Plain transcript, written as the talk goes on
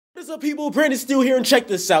What's up, people? Brandon Steele here, and check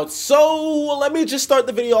this out. So let me just start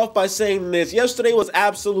the video off by saying this. Yesterday was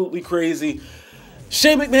absolutely crazy.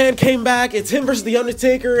 Shane McMahon came back. It's him versus The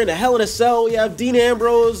Undertaker in a Hell in a Cell. We have Dean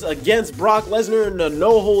Ambrose against Brock Lesnar in a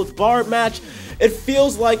no-holds-barred match. It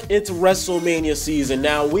feels like it's WrestleMania season.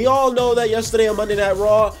 Now, we all know that yesterday on Monday Night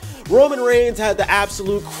Raw, Roman Reigns had the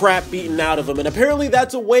absolute crap beaten out of him, and apparently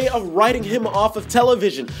that's a way of writing him off of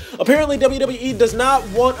television. Apparently WWE does not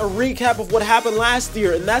want a recap of what happened last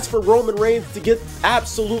year, and that's for Roman Reigns to get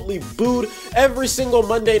absolutely booed every single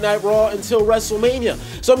Monday Night Raw until WrestleMania.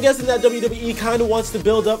 So I'm guessing that WWE kind of wants to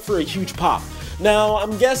build up for a huge pop. Now,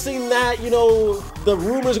 I'm guessing that, the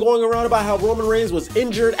rumors going around about how Roman Reigns was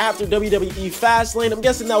injured after WWE Fastlane, I'm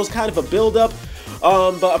guessing that was kind of a build-up,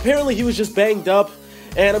 but apparently he was just banged up.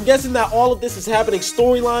 And I'm guessing that all of this is happening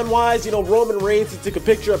storyline-wise. Roman Reigns, he took a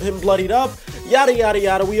picture of him bloodied up, yada, yada,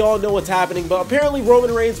 yada. We all know what's happening. But apparently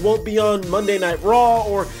Roman Reigns won't be on Monday Night Raw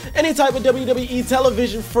or any type of WWE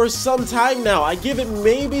television for some time now. I give it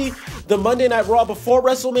maybe the Monday Night Raw before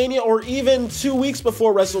WrestleMania or even 2 weeks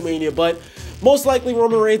before WrestleMania. But most likely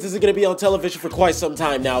Roman Reigns isn't going to be on television for quite some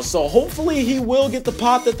time now. So hopefully he will get the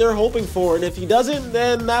pop that they're hoping for. And if he doesn't,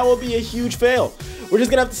 then that will be a huge fail. We're just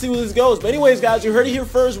going to have to see where this goes. But anyways, guys, you heard it here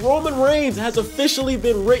first. Roman Reigns has officially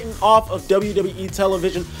been written off of WWE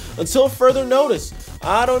television until further notice.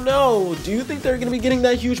 I don't know. Do you think they're going to be getting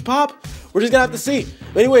that huge pop? We're just going to have to see.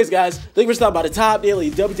 But anyways, guys, thank you for stopping by the Top Daily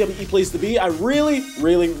WWE place to be. I really,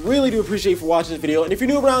 really, really do appreciate you for watching this video. And if you're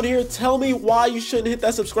new around here, tell me why you shouldn't hit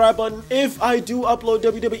that subscribe button if I do upload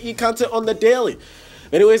WWE content on the daily.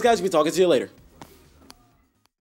 Anyways, guys, we'll be talking to you later.